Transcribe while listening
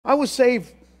I was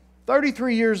saved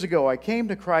 33 years ago. I came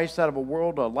to Christ out of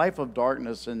a life of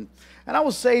darkness, and I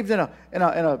was saved in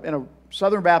a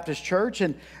Southern Baptist church.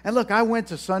 And look, I went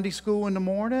to Sunday school in the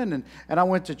morning, and I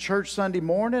went to church Sunday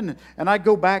morning, and I'd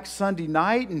go back Sunday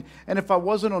night, and if I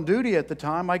wasn't on duty at the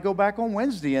time, I'd go back on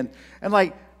Wednesday. And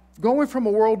like going from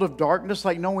a world of darkness,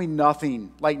 like knowing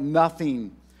nothing, like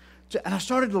nothing. And I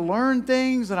started to learn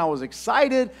things, and I was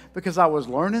excited because I was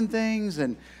learning things,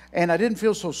 and I didn't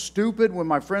feel so stupid when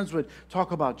my friends would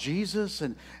talk about Jesus,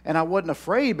 and I wasn't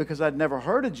afraid because I'd never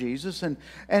heard of Jesus.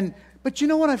 But you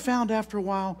know what I found after a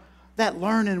while? That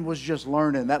learning was just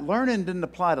learning. That learning didn't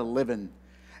apply to living.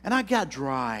 And I got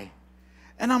dry.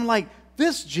 And I'm like,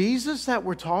 this Jesus that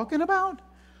we're talking about,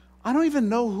 I don't even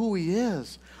know who he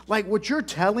is. Like what you're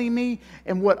telling me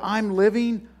and what I'm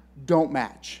living don't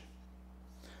match.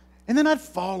 And then I'd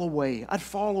fall away. I'd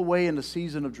fall away in the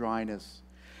season of dryness.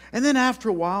 And then after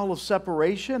a while of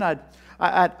separation, I'd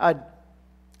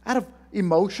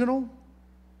emotional.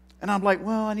 And I'm like,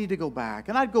 well, I need to go back.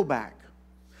 And I'd go back.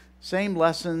 Same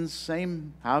lessons,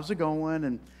 same how's it going?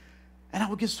 And I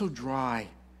would get so dry.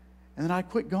 And then I'd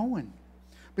quit going.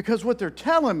 Because what they're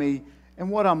telling me and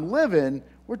what I'm living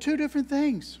were two different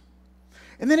things.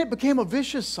 And then it became a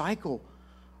vicious cycle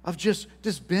of just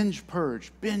binge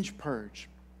purge.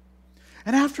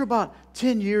 And after about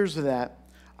 10 years of that,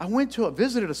 I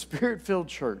visited a Spirit-filled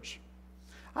church.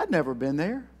 I'd never been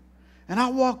there. And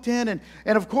I walked in,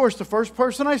 and of course, the first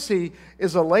person I see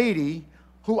is a lady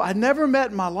who I never met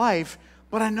in my life,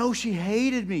 but I know she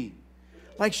hated me.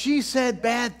 Like she said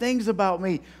bad things about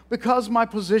me because of my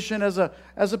position as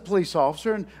a police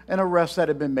officer and an arrest that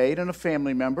had been made and a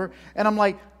family member. And I'm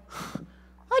like,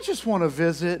 I just want to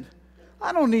visit.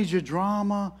 I don't need your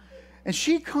drama. And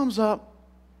she comes up,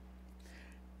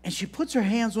 and she puts her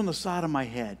hands on the side of my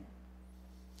head.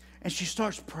 And she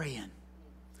starts praying.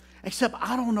 Except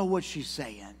I don't know what she's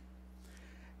saying.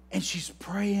 And she's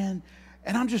praying.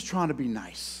 And I'm just trying to be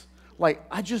nice. Like,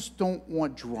 I just don't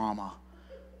want drama.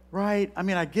 Right? I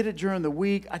mean, I get it during the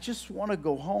week. I just want to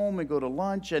go home and go to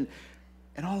lunch. And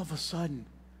all of a sudden,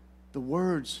 the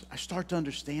words, I start to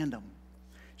understand them.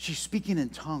 She's speaking in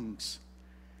tongues.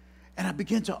 And I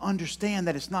begin to understand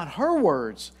that it's not her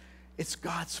words. It's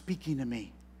God speaking to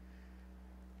me.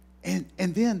 And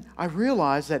then I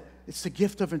realized that it's the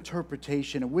gift of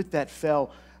interpretation. And with that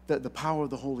fell the power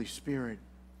of the Holy Spirit.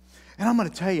 And I'm going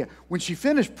to tell you, when she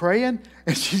finished praying,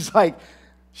 and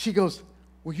she goes,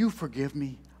 will you forgive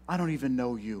me? I don't even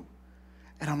know you.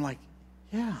 And I'm like,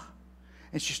 yeah.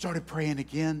 And she started praying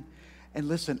again. And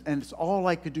listen, and it's all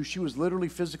I could do. She was literally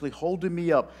physically holding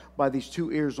me up by these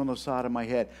two ears on the side of my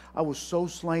head. I was so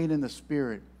slain in the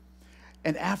Spirit.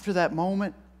 And after that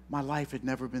moment, my life had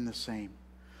never been the same.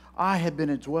 I had been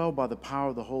indwelled by the power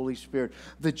of the Holy Spirit.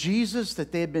 The Jesus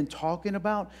that they had been talking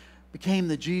about became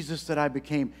the Jesus that I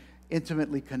became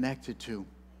intimately connected to.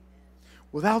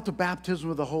 Without the baptism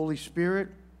of the Holy Spirit,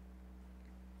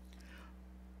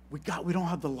 we don't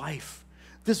have the life.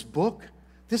 This book,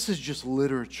 this is just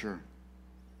literature.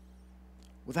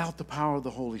 Without the power of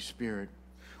the Holy Spirit.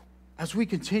 As we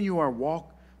continue our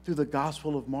walk through the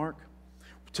Gospel of Mark,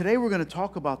 today we're going to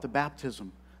talk about the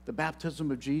baptism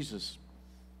of Jesus.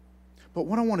 But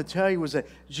what I want to tell you is that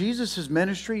Jesus'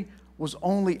 ministry was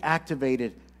only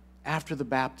activated after the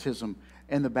baptism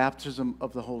and the baptism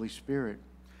of the Holy Spirit.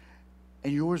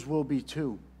 And yours will be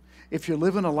too. If you're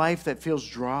living a life that feels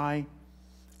dry,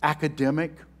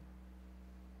 academic,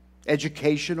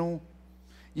 educational,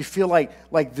 you feel like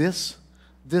this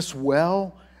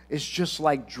well is just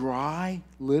like dry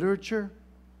literature,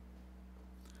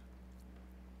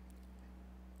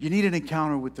 you need an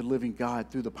encounter with the living God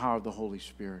through the power of the Holy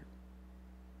Spirit.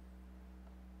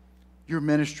 Your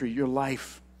ministry, your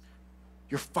life,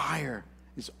 your fire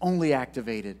is only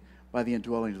activated by the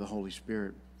indwelling of the Holy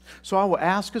Spirit. So I will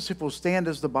ask us if we'll stand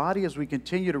as the body as we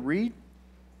continue to read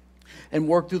and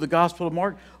work through the Gospel of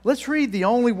Mark. Let's read the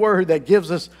only word that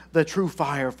gives us the true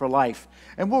fire for life.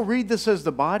 And we'll read this as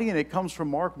the body, and it comes from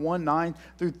Mark 1:9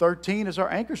 through 13 as our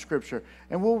anchor scripture.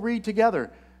 And we'll read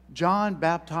together. John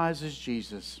baptizes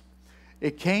Jesus.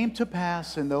 It came to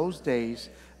pass in those days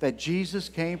that Jesus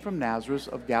came from Nazareth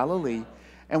of Galilee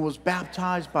and was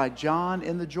baptized by John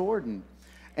in the Jordan.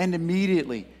 And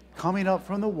immediately, coming up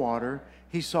from the water,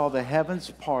 he saw the heavens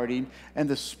parting and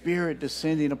the Spirit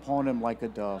descending upon him like a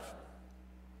dove.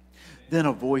 Then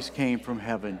a voice came from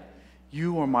heaven,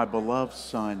 "You are my beloved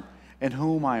Son, in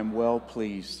whom I am well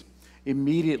pleased."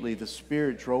 Immediately the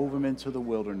Spirit drove him into the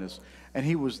wilderness, and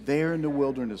he was there in the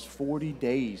wilderness 40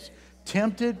 days,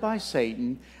 tempted by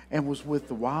Satan, and was with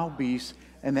the wild beasts,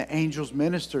 and the angels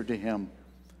ministered to him.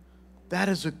 That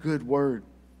is a good word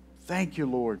Thank you,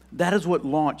 Lord. That is what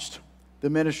launched the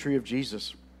ministry of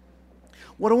Jesus.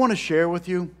 What I want to share with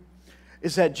you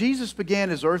is that Jesus began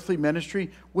his earthly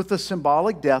ministry with a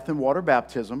symbolic death and water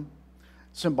baptism,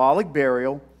 symbolic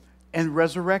burial, and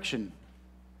resurrection.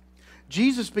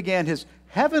 Jesus began his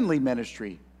heavenly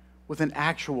ministry with an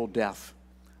actual death,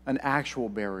 an actual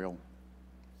burial,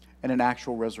 and an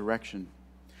actual resurrection.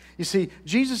 You see,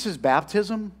 Jesus'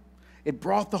 baptism, it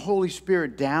brought the Holy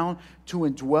Spirit down to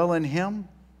indwell in him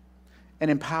and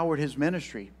empowered his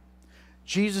ministry.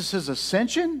 Jesus'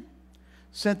 ascension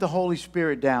sent the Holy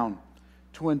Spirit down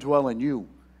to indwell in you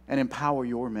and empower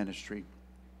your ministry.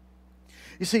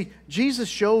 You see, Jesus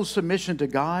shows submission to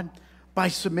God by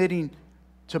submitting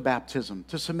to baptism,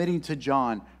 to submitting to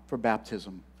John for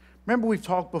baptism. Remember, we've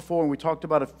talked before, and we talked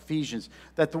about Ephesians,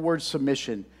 that the word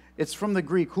submission, it's from the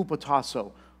Greek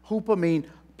hupotasso. Hupa means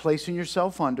placing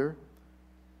yourself under,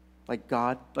 like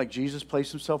God, like Jesus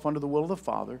placed himself under the will of the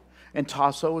Father. And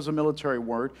tasso is a military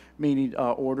word, meaning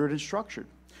ordered and structured.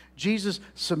 Jesus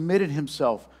submitted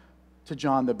himself to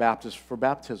John the Baptist for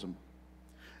baptism.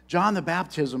 John the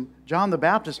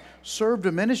Baptist served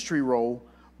a ministry role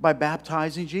by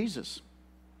baptizing Jesus.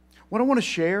 What I want to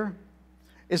share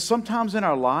is oftentimes in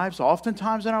our lives,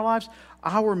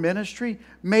 our ministry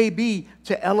may be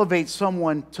to elevate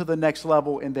someone to the next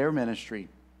level in their ministry.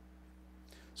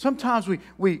 Sometimes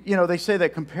they say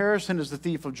that comparison is the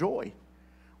thief of joy.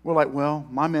 We're like, well,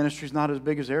 my ministry's not as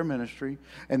big as their ministry,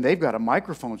 and they've got a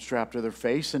microphone strapped to their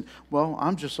face, and, well,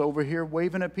 I'm just over here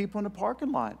waving at people in the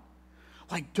parking lot.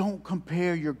 Like, don't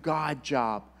compare your God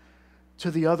job to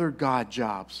the other God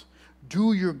jobs.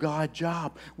 Do your God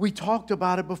job. We talked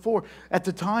about it before. At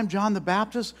the time, John the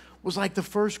Baptist was like the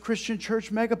first Christian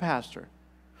church megapastor.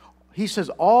 He says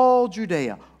all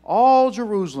Judea, all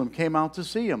Jerusalem came out to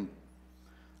see him.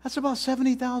 That's about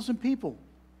 70,000 people.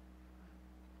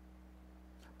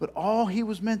 But all he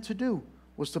was meant to do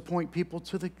was to point people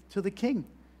to the King,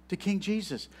 to King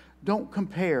Jesus. Don't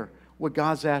compare what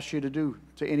God's asked you to do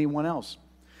to anyone else.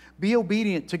 Be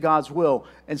obedient to God's will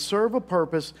and serve a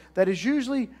purpose that is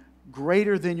usually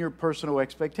greater than your personal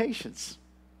expectations.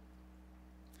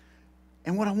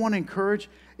 And what I want to encourage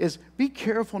is be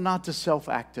careful not to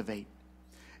self-activate.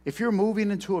 If you're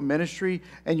moving into a ministry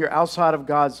and you're outside of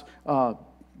God's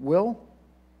will,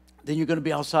 then you're going to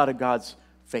be outside of God's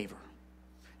favor.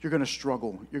 You're going to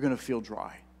struggle. You're going to feel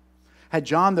dry. Had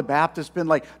John the Baptist been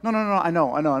like, no, I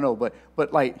know,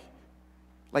 but like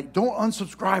don't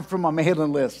unsubscribe from my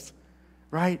mailing list,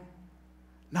 right?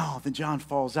 No, then John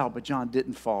falls out, but John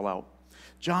didn't fall out.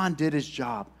 John did his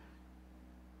job.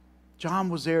 John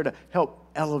was there to help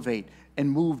elevate and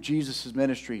move Jesus'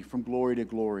 ministry from glory to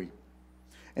glory.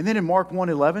 And then in Mark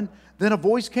 1:11, then a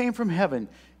voice came from heaven,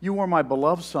 "You are my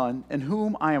beloved Son, in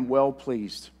whom I am well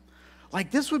pleased."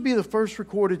 Like, this would be the first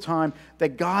recorded time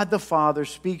that God the Father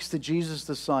speaks to Jesus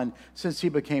the Son since he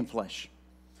became flesh.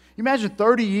 You imagine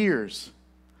 30 years,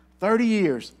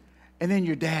 and then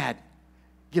your dad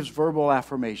gives verbal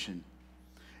affirmation.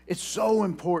 It's so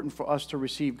important for us to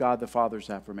receive God the Father's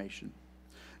affirmation.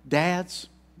 Dads,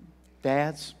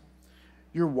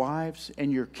 your wives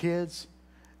and your kids,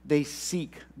 they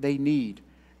need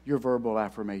your verbal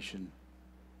affirmation.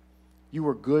 You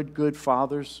are good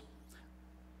fathers.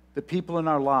 The people in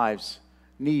our lives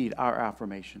need our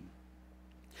affirmation.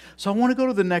 So I want to go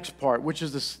to the next part, which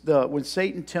is when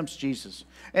Satan tempts Jesus.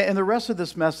 And the rest of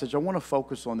this message, I want to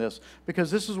focus on this because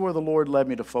this is where the Lord led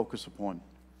me to focus upon.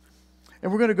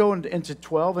 And we're going to go into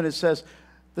 12, and it says,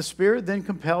 the Spirit then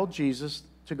compelled Jesus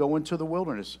to go into the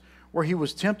wilderness, where he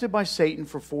was tempted by Satan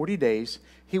for 40 days.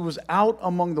 He was out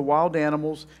among the wild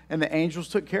animals, and the angels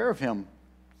took care of him.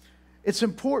 It's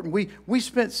important. We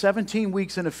spent 17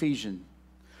 weeks in Ephesians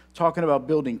talking about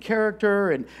building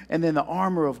character and then the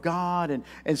armor of God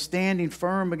and standing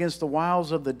firm against the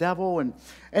wiles of the devil. And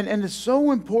it's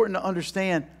so important to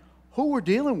understand who we're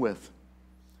dealing with.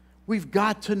 We've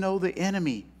got to know the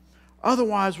enemy.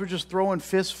 Otherwise, we're just throwing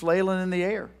fists flailing in the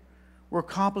air. We're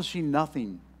accomplishing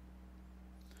nothing.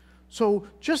 So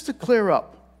just to clear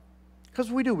up,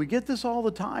 because we get this all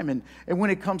the time, and when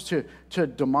it comes to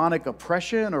demonic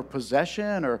oppression or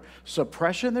possession or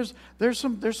suppression, there's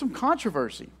some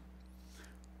controversy.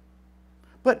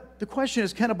 But the question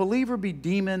is, can a believer be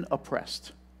demon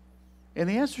oppressed? And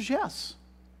the answer is yes.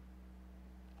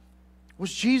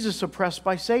 Was Jesus oppressed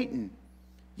by Satan?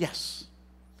 Yes.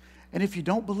 And if you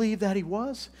don't believe that he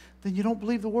was, then you don't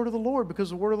believe the word of the Lord,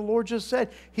 because the word of the Lord just said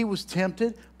he was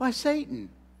tempted by Satan.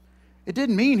 It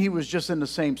didn't mean he was just in the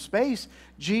same space.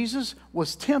 Jesus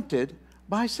was tempted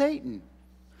by Satan.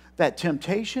 That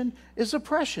temptation is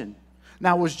oppression.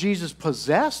 Now, was Jesus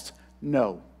possessed?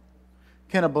 No.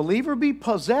 Can a believer be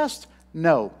possessed?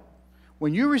 No.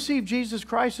 When you receive Jesus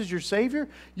Christ as your Savior,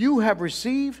 you have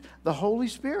received the Holy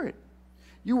Spirit.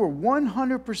 You are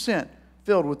 100%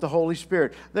 filled with the Holy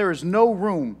Spirit. There is no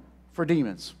room for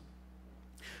demons.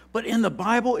 But in the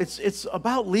Bible, it's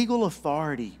about legal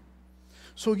authority.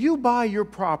 So you buy your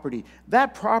property.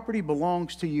 That property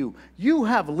belongs to you. You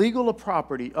have legal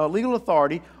authority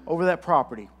over that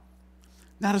property.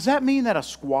 Now, does that mean that a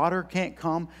squatter can't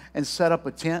come and set up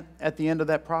a tent at the end of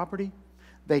that property?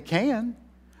 They can.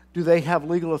 Do they have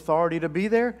legal authority to be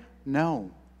there? No.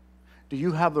 Do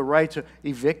you have the right to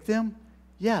evict them?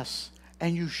 Yes,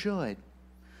 and you should.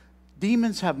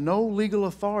 Demons have no legal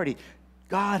authority.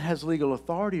 God has legal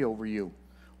authority over you.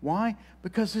 Why?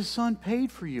 Because His Son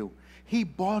paid for you. He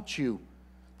bought you.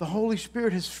 The Holy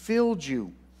Spirit has filled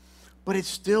you. But it's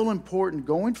still important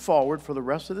going forward for the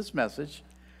rest of this message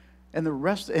and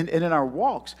in our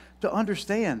walks to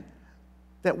understand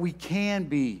that we can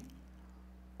be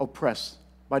oppressed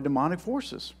by demonic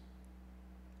forces.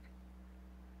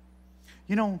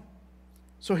 You know,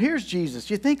 so here's Jesus.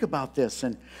 You think about this.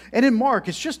 And in Mark,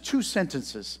 it's just 2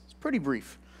 sentences. It's pretty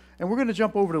brief. And we're going to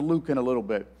jump over to Luke in a little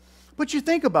bit. But you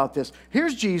think about this.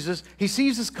 Here's Jesus. He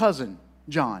sees his cousin,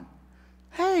 John.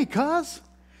 Hey, cuz.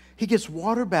 He gets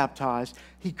water baptized.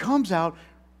 He comes out.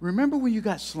 Remember when you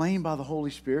got slain by the Holy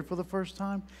Spirit for the first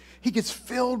time? He gets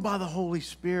filled by the Holy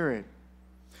Spirit.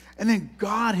 And then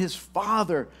God, his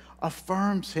Father,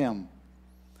 affirms him.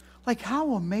 Like,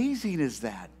 how amazing is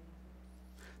that?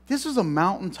 This is a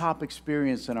mountaintop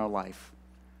experience in our life.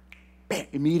 Bam,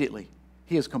 immediately,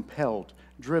 he is compelled,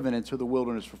 driven into the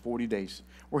wilderness for 40 days,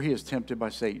 where he is tempted by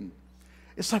Satan.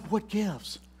 It's like, what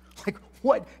gives? Like,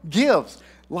 what gives?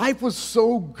 Life was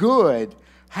so good.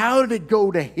 How did it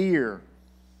go to here?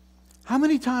 How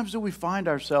many times do we find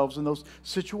ourselves in those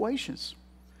situations?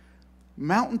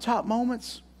 Mountaintop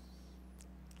moments.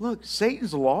 Look,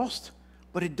 Satan's lost,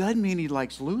 but it doesn't mean he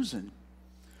likes losing.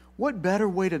 What better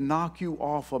way to knock you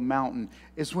off a mountain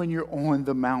is when you're on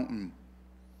the mountain?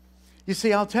 You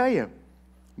see, I'll tell you,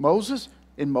 Moses,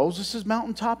 in Moses'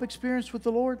 mountaintop experience with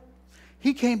the Lord,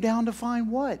 he came down to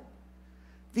find what?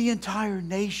 The entire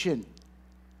nation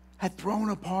had thrown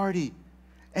a party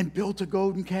and built a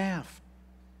golden calf.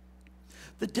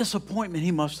 The disappointment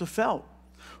he must have felt.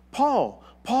 Paul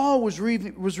was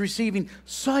receiving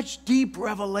such deep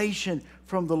revelation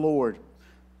from the Lord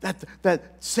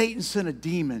that Satan sent a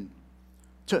demon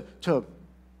to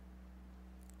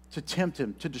tempt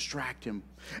him, to distract him.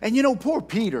 And you know, poor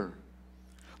Peter.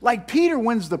 Like, Peter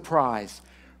wins the prize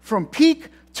from peak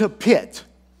to pit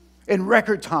in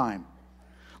record time.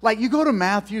 Like, you go to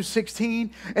Matthew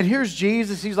 16, and here's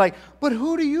Jesus. He's like, but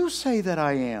who do you say that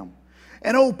I am?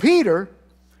 And oh, Peter,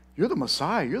 you're the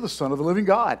Messiah. You're the Son of the living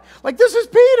God. Like, this is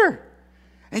Peter.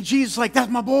 And Jesus is like,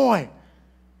 that's my boy.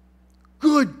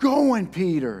 Good going,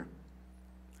 Peter.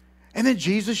 And then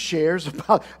Jesus shares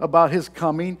about his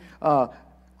coming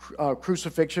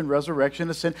crucifixion, resurrection,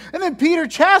 ascension. And then Peter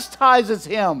chastises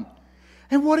him.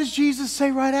 And what does Jesus say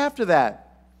right after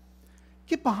that?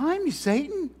 Get behind me,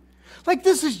 Satan. Like,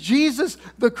 this is Jesus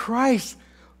the Christ.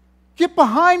 Get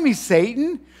behind me,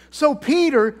 Satan. So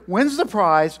Peter wins the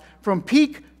prize from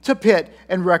peak to pit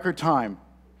in record time.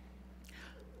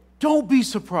 Don't be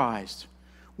surprised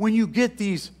when you get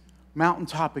these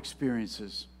mountaintop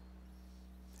experiences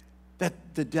that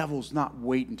the devil's not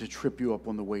waiting to trip you up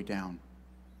on the way down.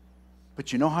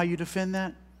 But you know how you defend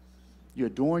that? You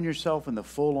adorn yourself in the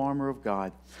full armor of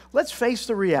God. Let's face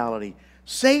the reality.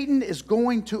 Satan is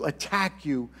going to attack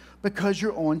you because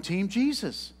you're on Team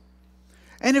Jesus.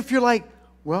 And if you're like,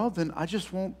 well, then I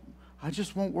just won't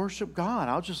worship God.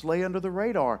 I'll just lay under the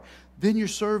radar. Then you're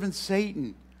serving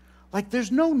Satan. Like,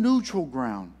 there's no neutral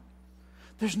ground.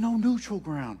 There's no neutral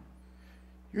ground.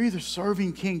 You're either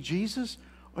serving King Jesus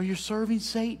or you're serving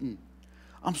Satan.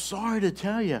 I'm sorry to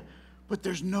tell you, but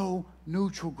there's no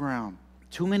neutral ground.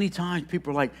 Too many times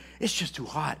people are like, it's just too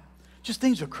hot. Just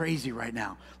things are crazy right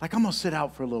now. Like, I'm going to sit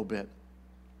out for a little bit.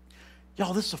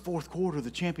 Y'all, this is the fourth quarter of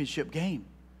the championship game.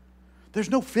 There's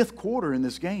no fifth quarter in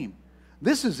this game.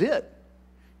 This is it.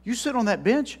 You sit on that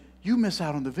bench, you miss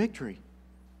out on the victory.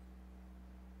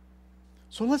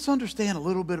 So let's understand a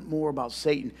little bit more about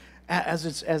Satan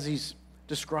as he's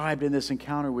described in this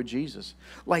encounter with Jesus.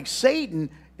 Like, Satan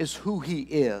is who he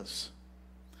is.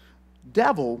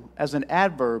 Devil, as an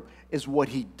adverb, is what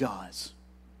he does.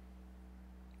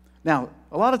 Now,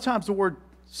 a lot of times the word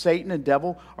Satan and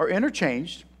devil are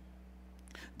interchanged.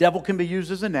 Devil can be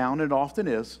used as a noun, and often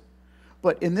is.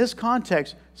 But in this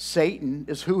context, Satan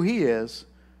is who he is.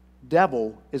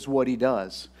 Devil is what he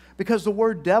does. Because the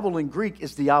word devil in Greek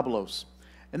is diabolos.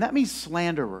 And that means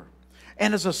slanderer.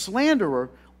 And as a slanderer,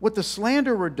 what the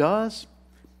slanderer does,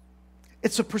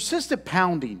 it's a persistent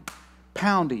pounding,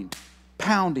 pounding,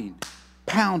 pounding,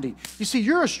 pounding. You see,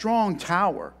 you're a strong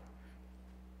tower.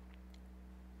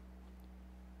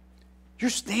 You're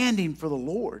standing for the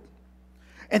Lord.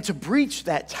 And to breach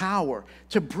that tower,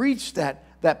 to breach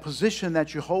that position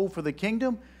that you hold for the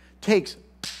kingdom, takes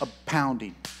a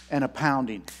pounding and a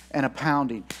pounding and a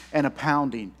pounding and a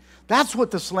pounding. That's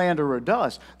what the slanderer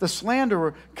does. The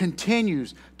slanderer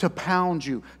continues to pound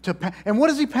you. And what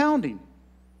is he pounding?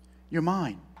 Your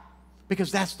mind.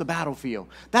 Because that's the battlefield.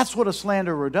 That's what a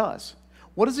slanderer does.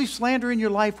 What is he slandering your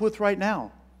life with right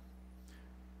now?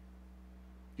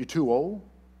 You're too old.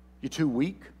 You're too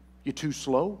weak. You're too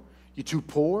slow. You're too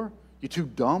poor. You're too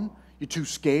dumb. You're too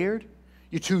scared.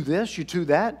 You're too this. You're too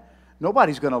that.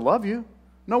 Nobody's going to love you.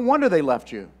 No wonder they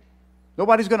left you.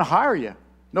 Nobody's going to hire you.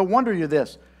 No wonder you're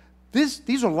this.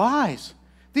 These are lies.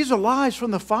 These are lies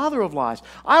from the father of lies.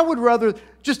 I would rather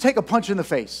just take a punch in the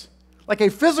face. Like a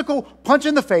physical punch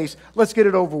in the face. Let's get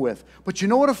it over with. But you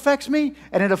know what affects me?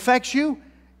 And it affects you?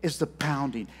 Is the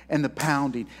pounding and the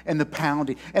pounding and the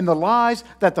pounding. And the lies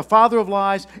that the father of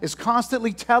lies is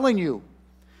constantly telling you.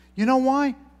 You know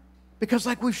why? Because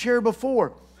like we've shared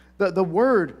before, the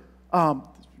word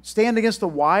stand against the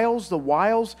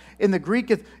wiles in the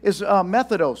Greek is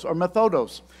methodos or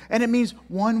methodos. And it means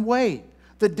one way.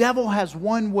 The devil has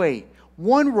one way,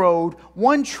 one road,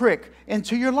 one trick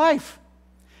into your life.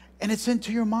 And it's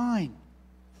into your mind.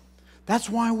 That's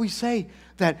why we say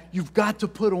that you've got to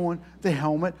put on the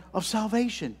helmet of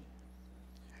salvation.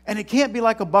 And it can't be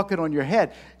like a bucket on your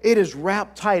head. It is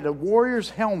wrapped tight. A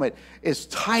warrior's helmet is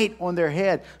tight on their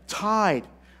head, tied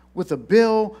with a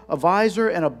bill, a visor,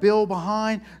 and a bill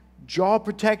behind, jaw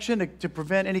protection to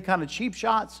prevent any kind of cheap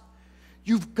shots.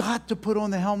 You've got to put on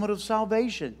the helmet of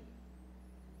salvation.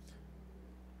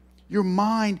 Your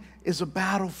mind is a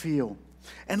battlefield.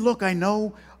 And look, I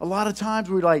know a lot of times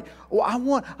we're like,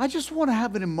 oh, I just want to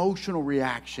have an emotional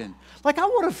reaction. Like I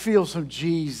want to feel some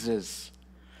Jesus.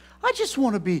 I just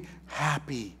want to be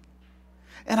happy.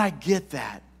 And I get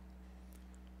that.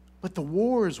 But the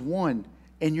war is won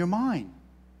in your mind.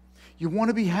 You want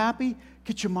to be happy?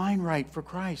 Get your mind right for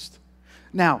Christ.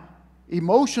 Now,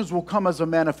 emotions will come as a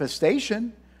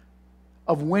manifestation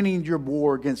of winning your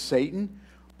war against Satan.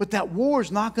 But that war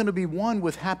is not going to be won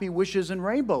with happy wishes and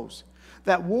rainbows.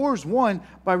 That war is won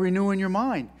by renewing your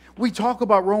mind. We talk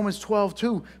about Romans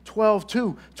 12:2,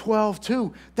 12:2,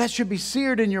 12:2. That should be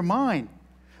seared in your mind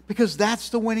because that's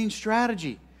the winning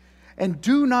strategy. And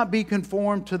do not be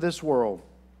conformed to this world,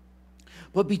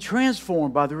 but be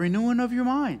transformed by the renewing of your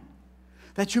mind,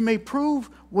 that you may prove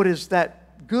what is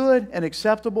that good and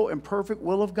acceptable and perfect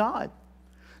will of God.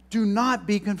 Do not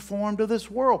be conformed to this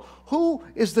world. Who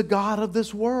is the god of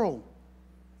this world?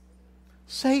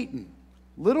 Satan.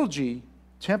 Little g,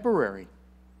 temporary.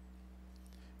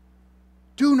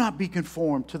 Do not be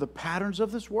conformed to the patterns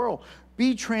of this world.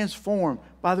 Be transformed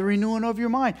by the renewing of your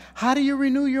mind. How do you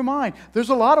renew your mind? There's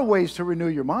a lot of ways to renew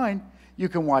your mind. You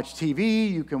can watch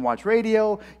TV, you can watch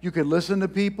radio, you can listen to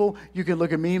people, you can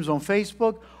look at memes on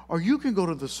Facebook, or you can go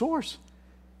to the source.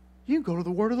 You can go to the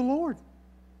Word of the Lord.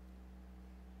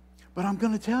 But I'm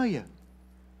going to tell you,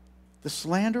 the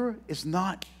slanderer is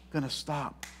not going to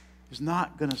stop. Is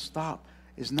not going to stop.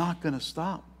 Is not going to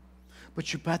stop.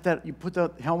 But you put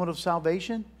the helmet of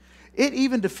salvation. It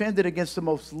even defended against the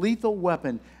most lethal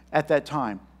weapon at that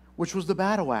time, which was the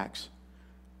battle axe.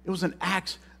 It was an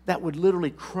axe that would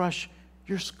literally crush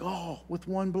your skull with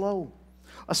one blow.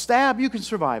 A stab, you can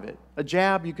survive it. A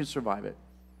jab, you can survive it.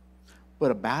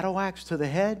 But a battle axe to the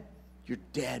head, you're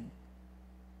dead.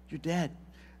 You're dead.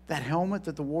 That helmet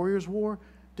that the warriors wore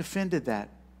defended that.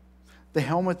 The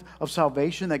helmet of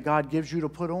salvation that God gives you to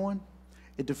put on,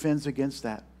 it defends against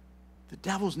that. The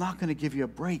devil's not going to give you a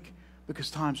break because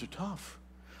times are tough.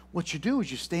 What you do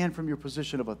is you stand from your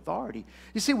position of authority.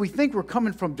 You see, we think we're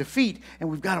coming from defeat and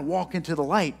we've got to walk into the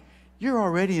light. You're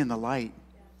already in the light.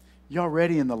 You're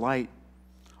already in the light.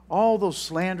 All those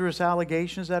slanderous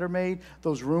allegations that are made,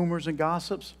 those rumors and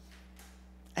gossips,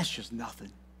 that's just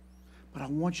nothing. But I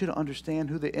want you to understand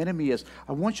who the enemy is.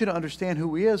 I want you to understand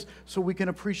who he is so we can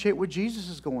appreciate what Jesus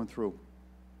is going through.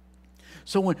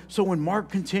 So when Mark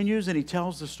continues and he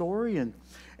tells the story and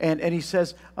he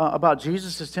says about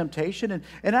Jesus' temptation,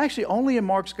 and actually only in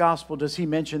Mark's gospel does he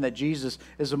mention that Jesus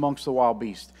is amongst the wild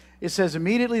beasts. It says,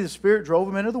 immediately the Spirit drove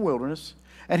him into the wilderness,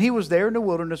 and he was there in the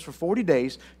wilderness for 40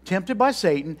 days, tempted by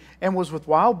Satan, and was with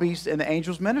wild beasts, and the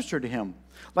angels ministered to him.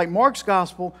 Like Mark's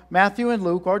gospel, Matthew and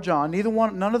Luke or John,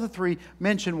 none of the three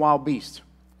mention wild beasts.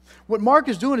 What Mark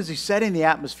is doing is he's setting the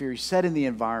atmosphere, he's setting the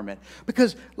environment.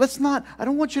 Because I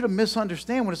don't want you to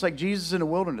misunderstand when it's like Jesus in the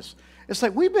wilderness. It's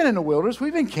like we've been in the wilderness,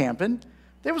 we've been camping.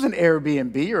 There was an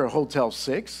Airbnb or a Hotel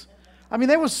 6. I mean,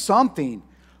 there was something.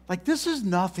 Like, this is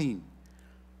nothing.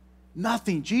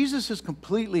 Nothing. Jesus is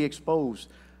completely exposed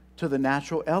to the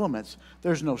natural elements.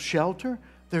 There's no shelter,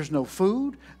 there's no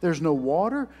food, there's no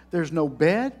water, there's no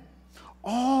bed.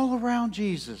 All around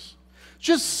Jesus.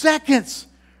 Just seconds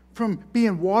from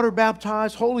being water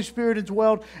baptized, Holy Spirit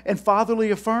indwelled, and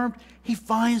fatherly affirmed, he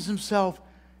finds himself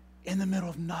in the middle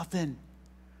of nothing.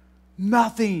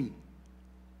 Nothing.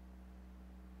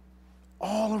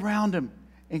 All around him,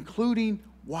 including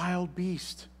wild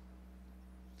beasts.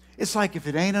 It's like if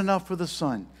it ain't enough for the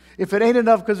sun, if it ain't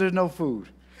enough because there's no food,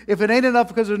 if it ain't enough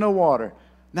because there's no water,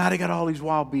 now they got all these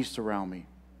wild beasts around me.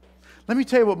 Let me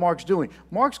tell you what Mark's doing.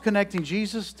 Mark's connecting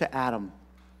Jesus to Adam.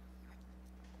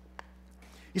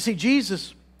 You see,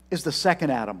 Jesus is the second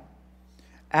Adam.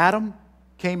 Adam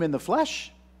came in the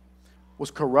flesh, was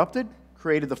corrupted,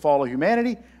 created the fall of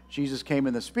humanity. Jesus came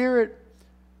in the spirit,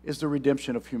 is the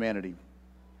redemption of humanity.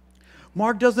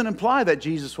 Mark doesn't imply that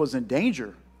Jesus was in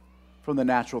danger from the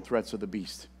natural threats of the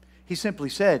beast. He simply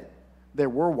said there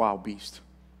were wild beasts.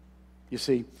 You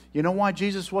see, you know why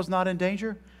Jesus was not in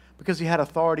danger? Because he had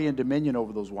authority and dominion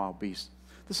over those wild beasts.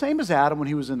 The same as Adam when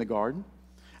he was in the garden.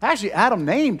 Actually, Adam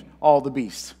named all the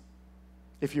beasts,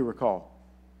 if you recall.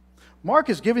 Mark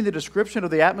is giving the description of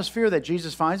the atmosphere that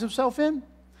Jesus finds himself in,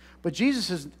 but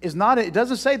Jesus is not, it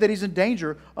doesn't say that he's in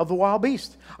danger of the wild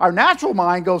beast. Our natural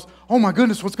mind goes, oh my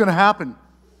goodness, what's going to happen?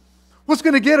 What's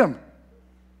going to get him?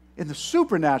 In the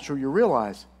supernatural, you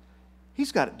realize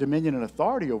he's got dominion and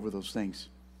authority over those things.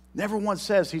 Never once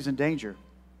says he's in danger.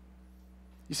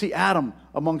 You see, Adam,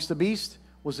 amongst the beasts,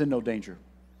 was in no danger.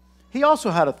 He also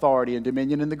had authority and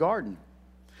dominion in the garden.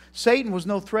 Satan was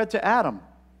no threat to Adam.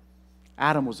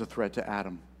 Adam was a threat to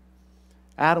Adam.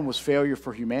 Adam was failure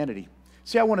for humanity.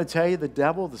 See, I want to tell you, the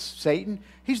devil, Satan,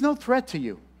 he's no threat to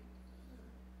you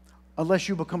unless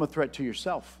you become a threat to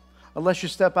yourself, unless you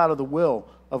step out of the will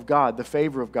of God, the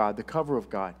favor of God, the cover of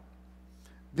God.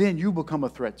 Then you become a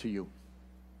threat to you.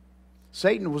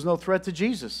 Satan was no threat to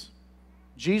Jesus.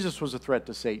 Jesus was a threat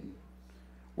to Satan.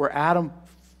 Where Adam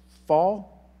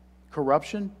fall,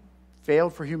 corruption,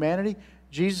 failed for humanity,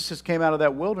 Jesus just came out of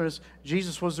that wilderness.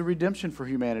 Jesus was the redemption for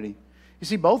humanity. You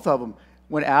see, both of them,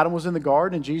 when Adam was in the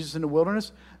garden and Jesus in the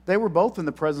wilderness, they were both in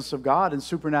the presence of God and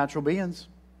supernatural beings.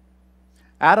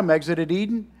 Adam exited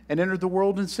Eden and entered the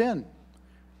world in sin.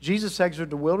 Jesus exited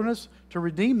the wilderness to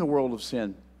redeem the world of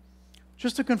sin.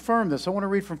 Just to confirm this, I want to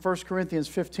read from 1 Corinthians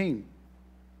 15.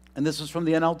 And this is from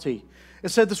the NLT. It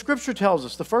said, the scripture tells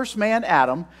us, the first man,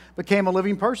 Adam, became a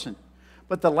living person.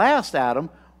 But the last Adam,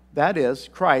 that is,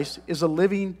 Christ, is a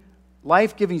living,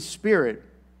 life-giving spirit.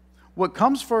 What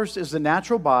comes first is the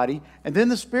natural body, and then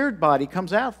the spirit body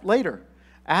comes out later.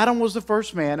 Adam was the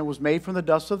first man and was made from the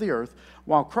dust of the earth,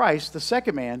 while Christ, the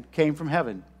second man, came from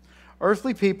heaven.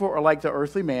 Earthly people are like the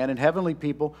earthly man, and heavenly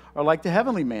people are like the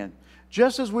heavenly man.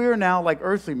 Just as we are now like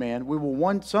earthly man, we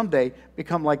will someday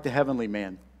become like the heavenly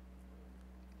man.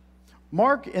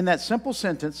 Mark, in that simple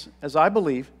sentence, as I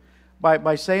believe,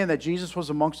 by saying that Jesus was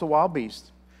amongst the wild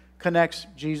beasts, connects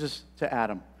Jesus to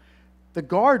Adam. The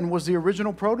garden was the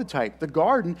original prototype. The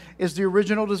garden is the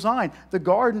original design. The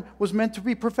garden was meant to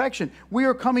be perfection. We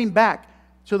are coming back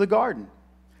to the garden.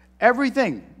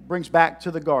 Everything brings back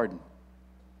to the garden.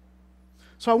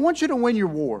 So I want you to win your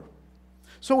war.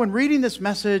 So in reading this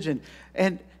message, and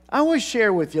I always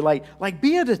share with you, like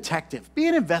be a detective, be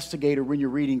an investigator when you're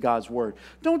reading God's Word.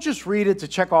 Don't just read it to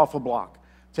check off a block.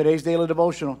 Today's daily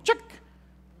devotional, check.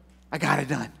 I got it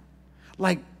done.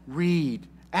 Like, read.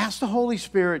 Ask the Holy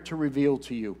Spirit to reveal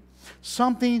to you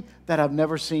something that I've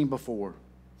never seen before.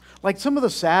 Like some of the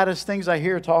saddest things I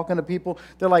hear talking to people,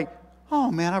 they're like, oh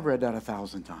man, I've read that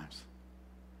 1,000 times.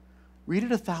 Read it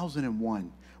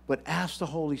 1,001, but ask the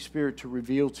Holy Spirit to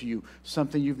reveal to you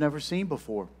something you've never seen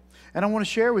before. And I want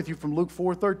to share with you from Luke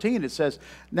 4:13. It says,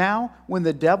 now when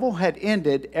the devil had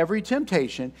ended every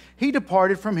temptation, he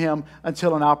departed from him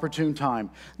until an opportune time.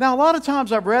 Now, a lot of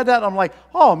times I've read that and I'm like,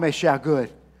 oh, Messiah,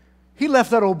 good. He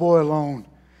left that old boy alone.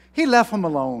 He left him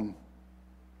alone.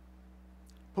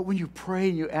 But when you pray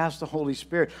and you ask the Holy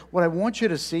Spirit, what I want you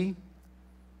to see,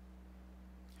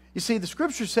 you see, the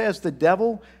scripture says the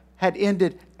devil had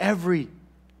ended every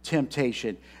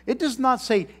temptation. It does not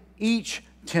say each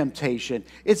temptation.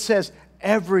 It says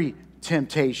every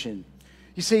temptation.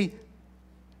 You see,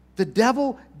 the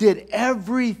devil did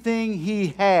everything he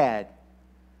had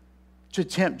to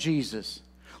tempt Jesus.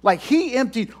 Like he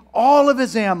emptied all of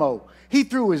his ammo. He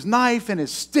threw his knife and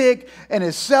his stick and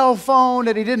his cell phone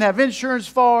that he didn't have insurance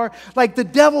for. Like the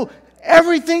devil,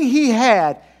 everything he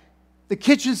had, the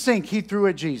kitchen sink, he threw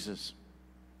at Jesus.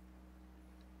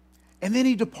 And then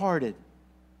he departed.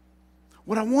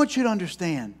 What I want you to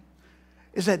understand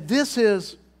is that this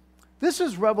is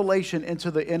revelation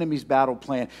into the enemy's battle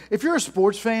plan. If you're a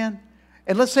sports fan,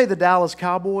 and let's say the Dallas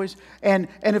Cowboys, and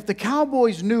if the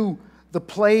Cowboys knew the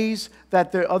plays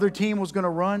that the other team was going to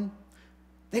run,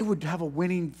 they would have a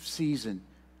winning season.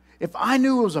 If I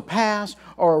knew it was a pass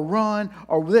or a run,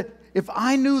 or if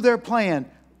I knew their plan,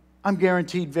 I'm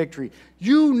guaranteed victory.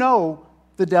 You know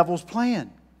the devil's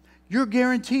plan. You're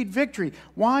guaranteed victory.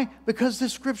 Why? Because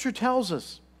this scripture tells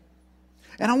us.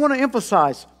 And I want to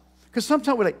emphasize, because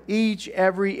sometimes we're like, each,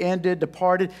 every, ended,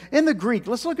 departed. In the Greek,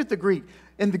 let's look at the Greek.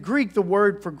 In the Greek, the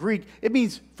word for Greek, it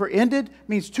means, for ended,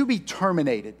 means to be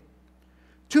terminated.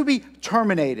 To be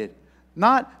terminated.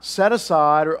 Not set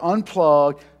aside or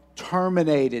unplugged,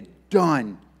 terminated,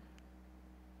 done.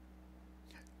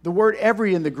 The word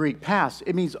every in the Greek, past,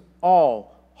 it means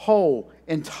all, whole,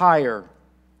 entire.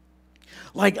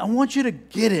 Like, I want you to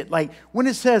get it. Like, when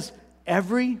it says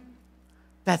every,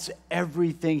 that's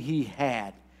everything he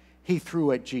had, he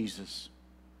threw at Jesus.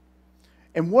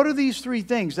 And what are these three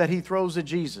things that he throws at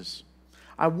Jesus?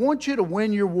 I want you to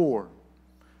win your war.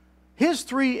 His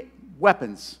three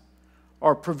weapons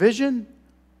are provision,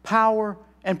 power,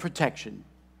 and protection.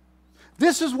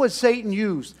 This is what Satan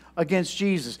used against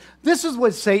Jesus. This is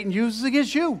what Satan uses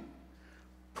against you.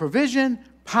 Provision,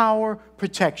 power,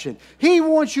 protection. He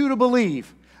wants you to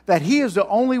believe that he is the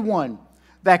only one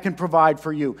that can provide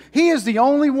for you. He is the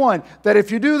only one that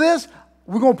if you do this,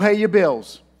 we're going to pay your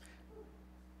bills.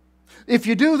 If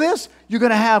you do this, you're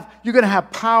going to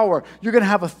have power. You're going to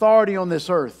have authority on this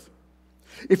earth.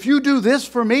 If you do this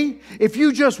for me, if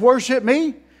you just worship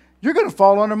me, you're going to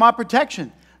fall under my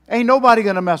protection. Ain't nobody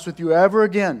going to mess with you ever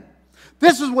again.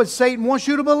 This is what Satan wants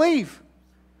you to believe.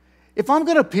 If I'm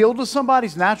going to appeal to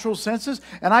somebody's natural senses,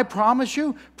 and I promise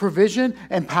you provision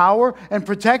and power and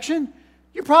protection,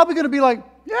 you're probably going to be like,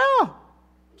 yeah,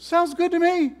 sounds good to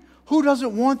me. Who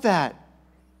doesn't want that?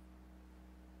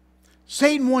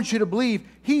 Satan wants you to believe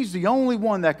he's the only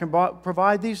one that can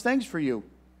provide these things for you.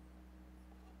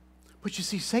 But you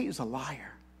see, Satan's a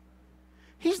liar.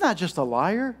 He's not just a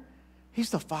liar.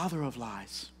 He's the father of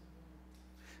lies.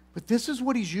 But this is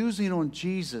what he's using on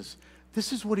Jesus.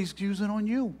 This is what he's using on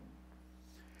you.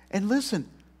 And listen,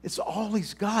 it's all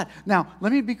he's got. Now,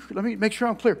 let me make sure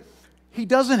I'm clear. He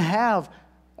doesn't have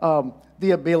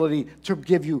the ability to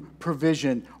give you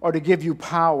provision or to give you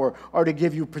power or to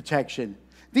give you protection.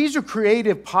 These are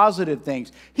creative, positive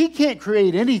things. He can't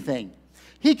create anything.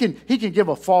 He can give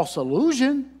a false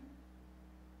illusion.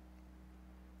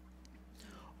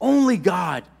 Only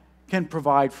God can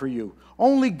provide for you.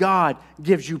 Only God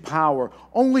gives you power.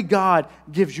 Only God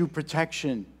gives you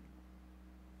protection.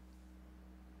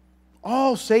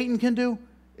 All Satan can do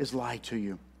is lie to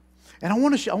you. And I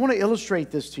want to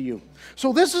illustrate this to you.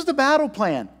 So this is the battle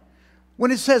plan.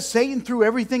 When it says Satan threw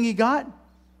everything he got,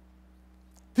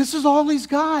 this is all he's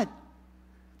got.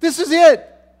 This is it.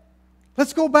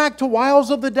 Let's go back to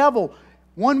wiles of the devil.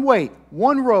 One way,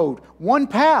 one road, one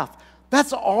path.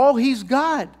 That's all he's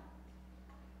got.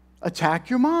 Attack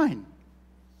your mind.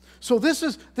 So this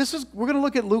is we're going to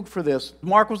look at Luke for this.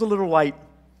 Mark was a little light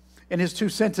in his two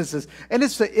sentences. And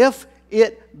it's the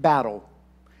if-it battle.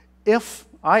 It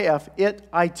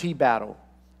battle.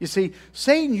 You see,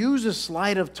 Satan uses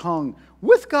sleight of tongue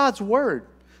with God's word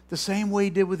the same way he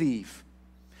did with Eve.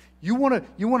 You want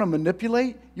to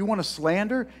manipulate, you want to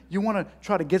slander, you want to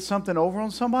try to get something over on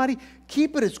somebody,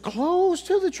 keep it as close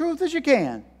to the truth as you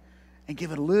can and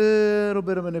give it a little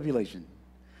bit of manipulation.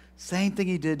 Same thing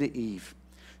he did to Eve.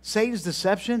 Satan's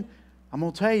deception, I'm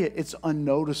going to tell you, it's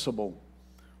unnoticeable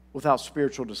without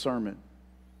spiritual discernment.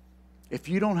 If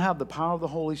you don't have the power of the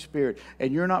Holy Spirit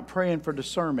and you're not praying for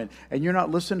discernment and you're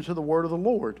not listening to the word of the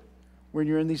Lord when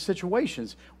you're in these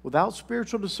situations, without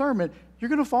spiritual discernment, you're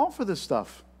going to fall for this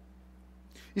stuff.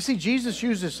 You see,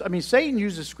 Satan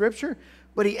uses Scripture,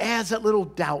 but he adds that little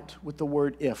doubt with the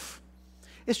word if.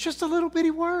 It's just a little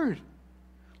bitty word.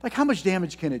 Like, how much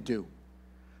damage can it do?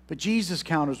 But Jesus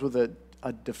counters with a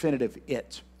definitive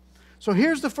it. So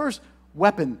here's the first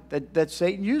weapon that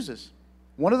Satan uses.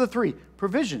 One of the three,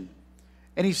 provision.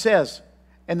 And he says,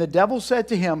 and the devil said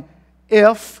to him,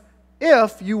 if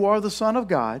you are the Son of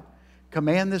God,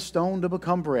 command this stone to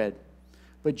become bread.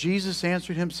 But Jesus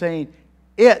answered him, saying,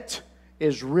 it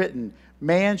is written,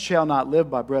 man shall not live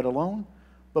by bread alone,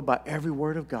 but by every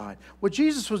word of God. What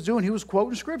Jesus was doing, he was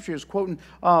quoting Scripture. He was quoting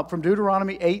from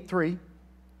Deuteronomy 8:3.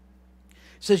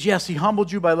 It says, yes, he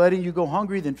humbled you by letting you go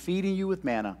hungry, then feeding you with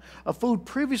manna, a food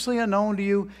previously unknown to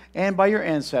you and by your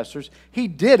ancestors. He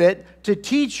did it to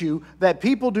teach you that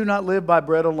people do not live by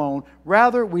bread alone.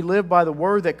 Rather, we live by the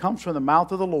word that comes from the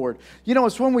mouth of the Lord. You know,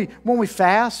 it's when we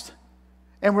fast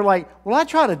and we're like, well, I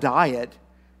try to diet.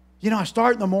 You know, I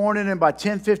start in the morning and by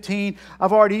 10:15,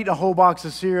 I've already eaten a whole box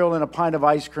of cereal and a pint of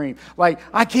ice cream. Like,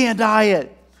 I can't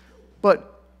diet.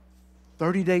 But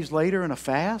 30 days later in a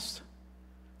fast,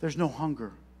 there's no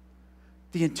hunger.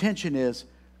 The intention is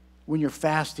when you're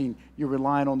fasting, you're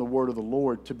relying on the word of the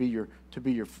Lord to be your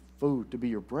food, to be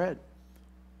your bread.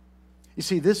 You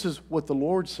see, this is what the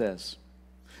Lord says.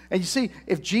 And you see,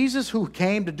 if Jesus, who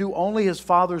came to do only his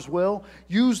Father's will,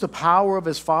 used the power of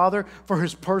his Father for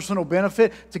his personal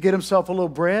benefit to get himself a little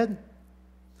bread,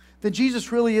 then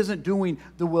Jesus really isn't doing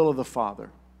the will of the Father.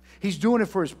 He's doing it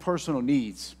for his personal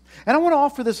needs. And I want to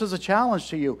offer this as a challenge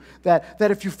to you, that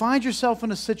if you find yourself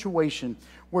in a situation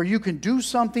where you can do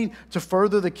something to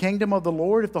further the kingdom of the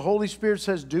Lord, if the Holy Spirit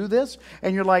says do this,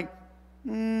 and you're like,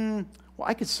 well,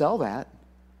 I could sell that.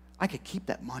 I could keep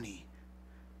that money.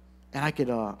 And I could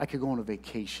go on a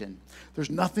vacation.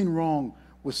 There's nothing wrong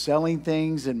with selling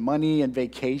things and money and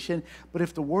vacation. But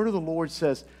if the word of the Lord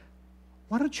says,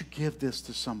 why don't you give this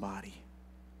to somebody?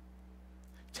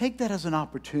 Take that as an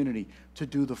opportunity to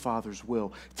do the Father's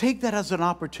will. Take that as an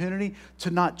opportunity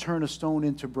to not turn a stone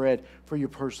into bread for your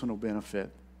personal benefit.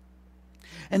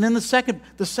 And then the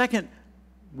second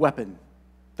weapon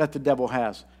that the devil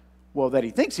has, well, that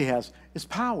he thinks he has, is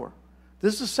power.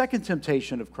 This is the second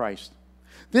temptation of Christ.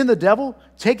 Then the devil,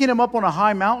 taking him up on a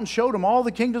high mountain, showed him all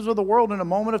the kingdoms of the world in a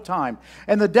moment of time.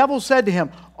 And the devil said to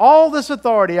him, all this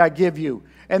authority I give you,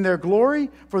 and their glory,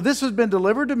 for this has been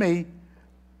delivered to me,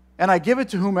 and I give it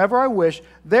to whomever I wish.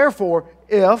 Therefore,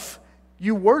 if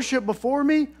you worship before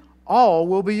me, all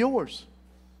will be yours.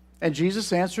 And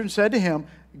Jesus answered and said to him,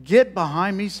 get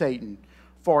behind me, Satan,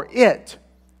 for it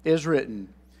is written,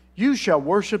 you shall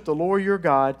worship the Lord your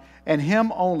God, and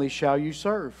him only shall you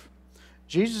serve.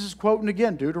 Jesus is quoting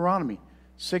again Deuteronomy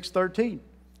 6:13.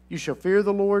 You shall fear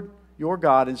the Lord your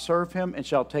God and serve him, and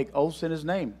shall take oaths in his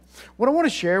name. What I want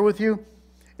to share with you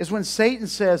is when Satan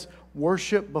says,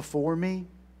 worship before me,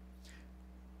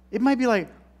 it might be like,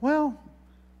 well,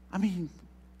 I mean,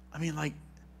 like,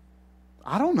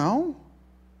 I don't know.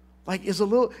 Like, is a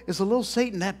little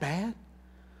Satan that bad?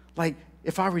 Like,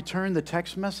 if I return the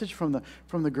text message from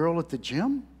the girl at the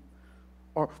gym?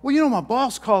 Or, well, you know, my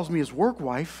boss calls me his work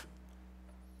wife.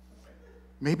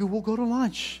 Maybe we'll go to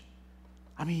lunch.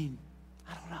 I mean,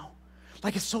 I don't know.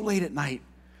 Like, it's so late at night.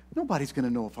 Nobody's going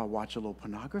to know if I watch a little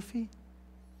pornography.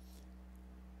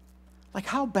 Like,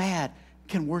 how bad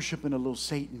can worshiping a little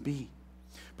Satan be?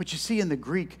 But you see, in the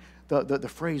Greek, the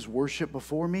phrase worship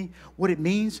before me, what it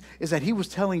means is that he was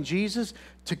telling Jesus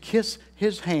to kiss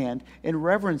his hand in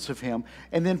reverence of him,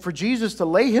 and then for Jesus to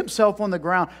lay himself on the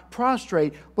ground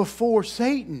prostrate before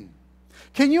Satan.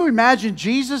 Can you imagine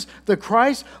Jesus, the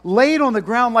Christ, laid on the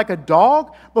ground like a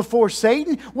dog before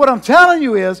Satan? What I'm telling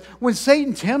you is, when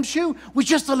Satan tempts you with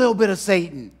just a little bit of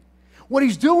Satan, what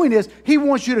he's doing is he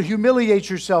wants you to humiliate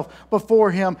yourself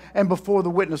before him and before the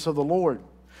witness of the Lord.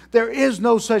 There is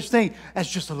no such thing as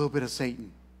just a little bit of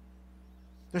Satan.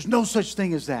 There's no such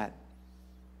thing as that.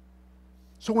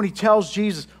 So when he tells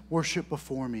Jesus, worship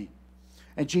before me,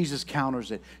 and Jesus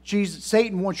counters it,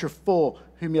 Satan wants your full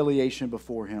humiliation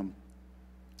before him.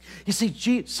 You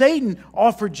see, Satan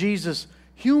offered Jesus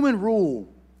human rule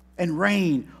and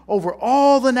reign over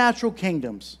all the natural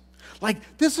kingdoms.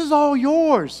 Like, this is all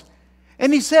yours.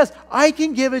 And he says, I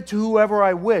can give it to whoever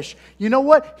I wish. You know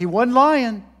what? He wasn't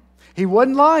lying. He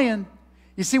wasn't lying.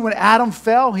 You see, when Adam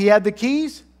fell, he had the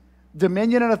keys,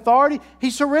 dominion and authority. He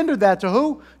surrendered that to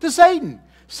who? To Satan.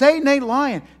 Satan ain't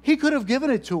lying. He could have given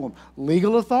it to him.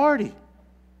 Legal authority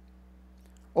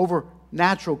over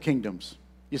natural kingdoms.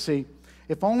 You see,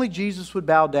 if only Jesus would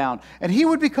bow down and he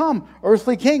would become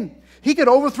earthly king. He could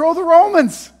overthrow the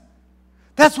Romans.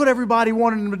 That's what everybody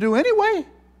wanted him to do anyway.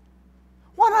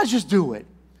 Why not just do it?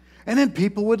 And then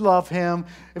people would love him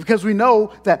because we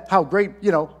know that how great,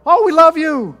 oh, we love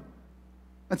you.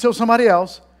 Until somebody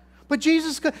else. But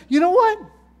Jesus could, you know what?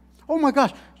 Oh my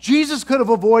gosh, Jesus could have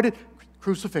avoided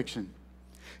crucifixion.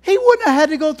 He wouldn't have had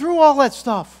to go through all that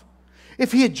stuff.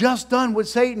 If he had just done what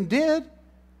Satan did,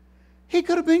 he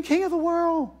could have been king of the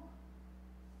world.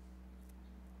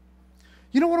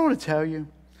 You know what I want to tell you?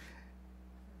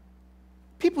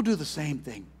 People do the same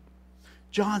thing.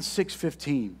 John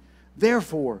 6:15.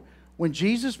 Therefore, when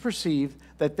Jesus perceived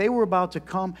that they were about to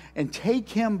come and take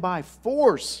him by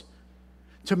force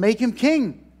to make him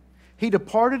king, he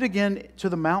departed again to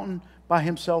the mountain by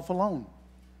himself alone.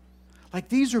 Like,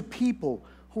 these are people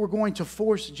who were going to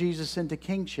force Jesus into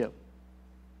kingship.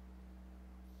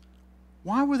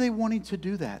 Why were they wanting to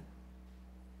do that?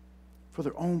 For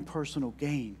their own personal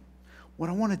gain. What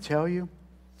I want to tell you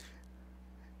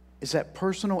is that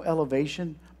personal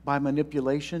elevation by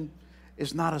manipulation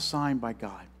is not assigned by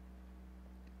God.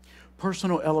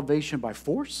 Personal elevation by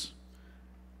force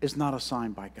is not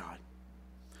assigned by God.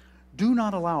 Do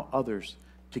not allow others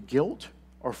to guilt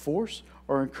or force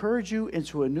or encourage you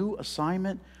into a new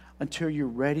assignment until you're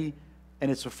ready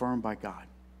and it's affirmed by God.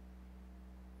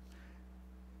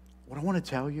 What I want to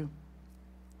tell you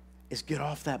is get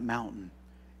off that mountain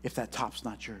if that top's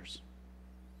not yours.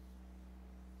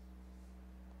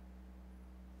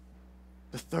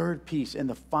 The third piece and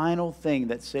the final thing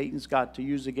that Satan's got to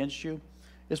use against you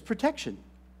is protection.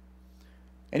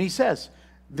 And he says,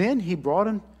 then he brought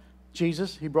him,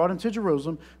 Jesus, he brought him to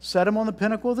Jerusalem, set him on the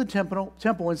pinnacle of the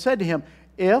temple, and said to him,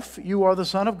 if you are the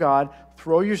Son of God,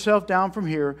 throw yourself down from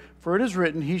here, for it is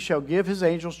written, he shall give his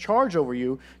angels charge over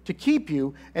you to keep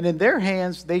you, and in their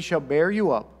hands they shall bear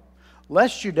you up,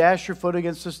 lest you dash your foot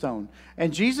against a stone.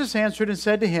 And Jesus answered and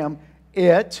said to him,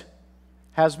 it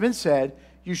has been said,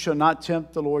 you shall not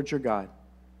tempt the Lord your God.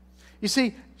 You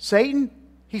see, Satan,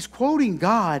 he's quoting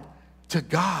God to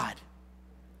God.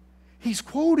 He's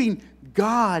quoting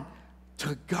God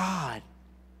to God.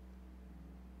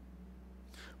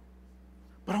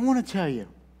 But I want to tell you,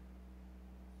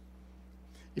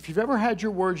 if you've ever had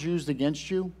your words used against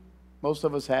you, most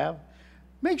of us have,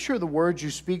 make sure the words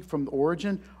you speak from the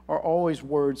origin are always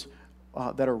words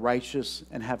that are righteous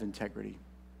and have integrity.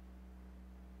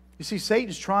 You see,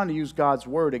 Satan's trying to use God's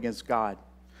word against God.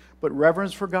 But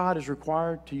reverence for God is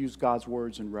required to use God's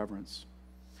words in reverence.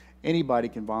 Anybody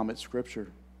can vomit Scripture.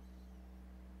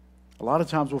 A lot of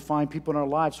times we'll find people in our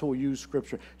lives who will use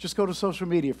Scripture. Just go to social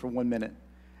media for 1 minute,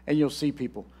 and you'll see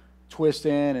people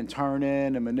twisting and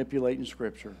turning and manipulating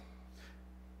Scripture.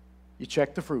 You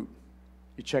check the fruit.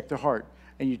 You check the heart.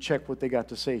 And you check what they got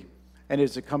to say. And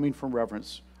is it coming from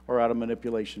reverence or out of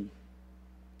manipulation?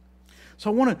 So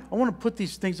I want to put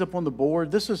these things up on the board.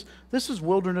 This is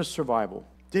wilderness survival.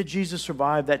 Did Jesus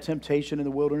survive that temptation in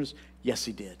the wilderness? Yes,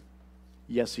 he did.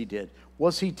 Yes, he did.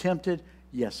 Was he tempted?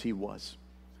 Yes, he was.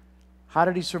 How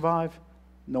did he survive?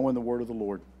 Knowing the word of the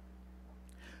Lord.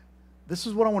 This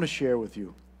is what I want to share with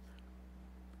you.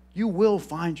 You will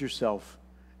find yourself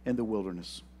in the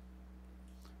wilderness.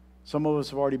 Some of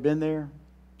us have already been there.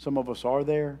 Some of us are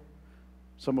there.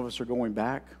 Some of us are going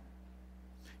back.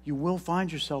 You will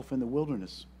find yourself in the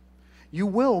wilderness. You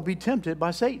will be tempted by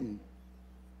Satan.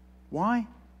 Why?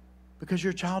 Because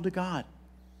you're a child of God.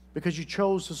 Because you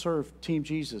chose to serve Team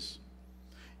Jesus.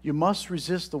 You must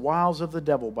resist the wiles of the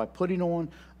devil by putting on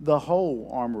the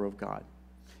whole armor of God.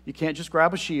 You can't just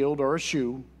grab a shield or a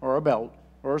shoe or a belt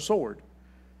or a sword.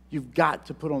 You've got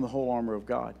to put on the whole armor of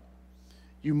God.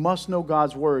 You must know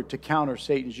God's word to counter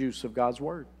Satan's use of God's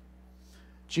word.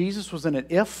 Jesus was in an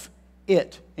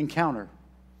if-it encounter.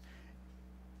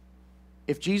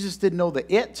 If Jesus didn't know the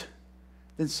it,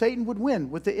 then Satan would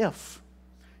win with the if.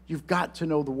 You've got to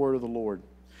know the word of the Lord.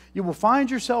 You will find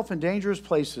yourself in dangerous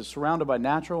places surrounded by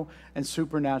natural and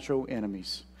supernatural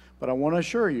enemies. But I want to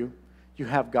assure you, you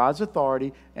have God's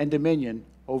authority and dominion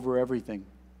over everything.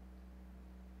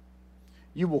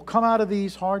 You will come out of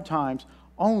these hard times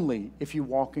only if you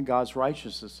walk in God's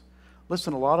righteousness.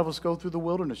 Listen, a lot of us go through the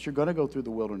wilderness. You're going to go through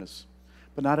the wilderness.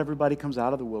 But not everybody comes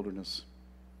out of the wilderness.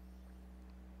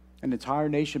 An entire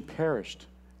nation perished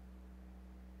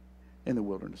in the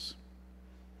wilderness.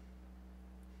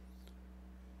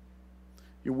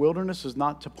 Your wilderness is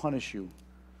not to punish you,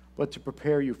 but to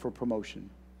prepare you for promotion.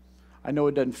 I know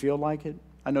it doesn't feel like it.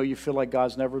 I know you feel like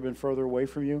God's never been further away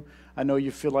from you. I know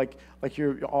you feel like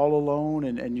you're all alone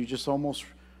and you're just almost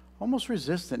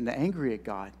resistant and angry at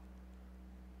God.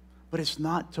 But it's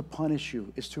not to punish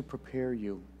you. It's to prepare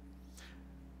you.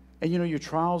 And you know, your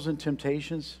trials and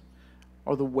temptations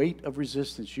are the weight of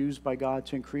resistance used by God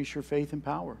to increase your faith and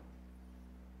power.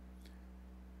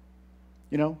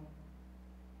 You know,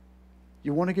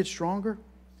 you want to get stronger?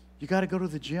 You got to go to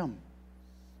the gym.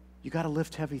 You got to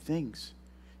lift heavy things.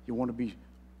 You want to be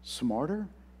smarter?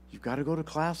 You've got to go to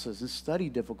classes and study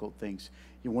difficult things.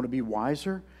 You want to be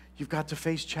wiser? You've got to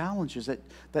face challenges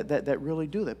that really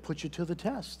do, that put you to the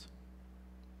test.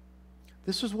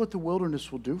 This is what the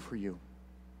wilderness will do for you.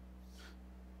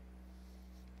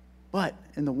 But,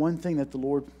 and the one thing that the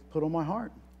Lord put on my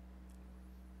heart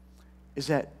is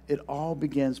that it all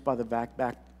begins by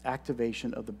the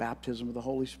activation of the baptism of the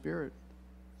Holy Spirit.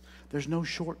 There's no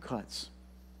shortcuts.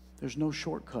 There's no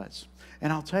shortcuts.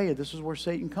 And I'll tell you, this is where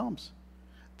Satan comes.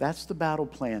 That's the battle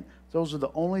plan. Those are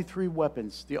the only three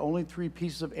weapons, the only three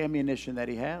pieces of ammunition that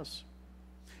he has.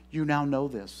 You now know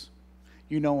this.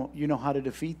 You know how to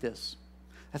defeat this.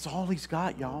 That's all he's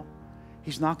got, y'all.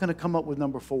 He's not going to come up with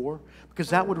number 4 because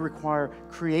that would require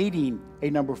creating a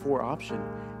number 4 option.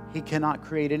 He cannot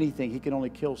create anything. He can only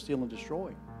kill, steal, and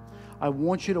destroy. I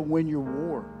want you to win your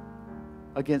war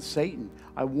against Satan.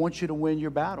 I want you to win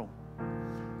your battle.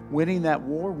 Winning that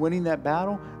war, winning that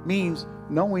battle means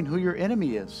knowing who your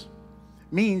enemy is.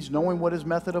 Means knowing what his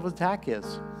method of attack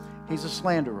is. He's a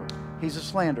slanderer. He's a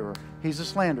slanderer. He's a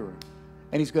slanderer.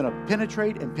 And he's going to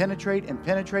penetrate and penetrate and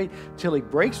penetrate till he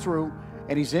breaks through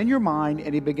and he's in your mind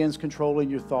and he begins controlling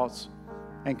your thoughts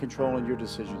and controlling your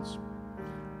decisions.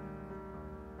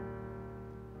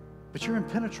 But you're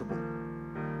impenetrable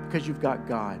because you've got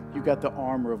God. You've got the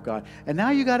armor of God. And now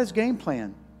you got his game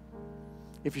plan.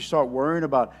 If you start worrying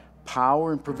about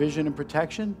power and provision and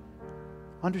protection,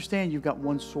 understand you've got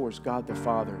one source, God the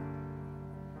Father.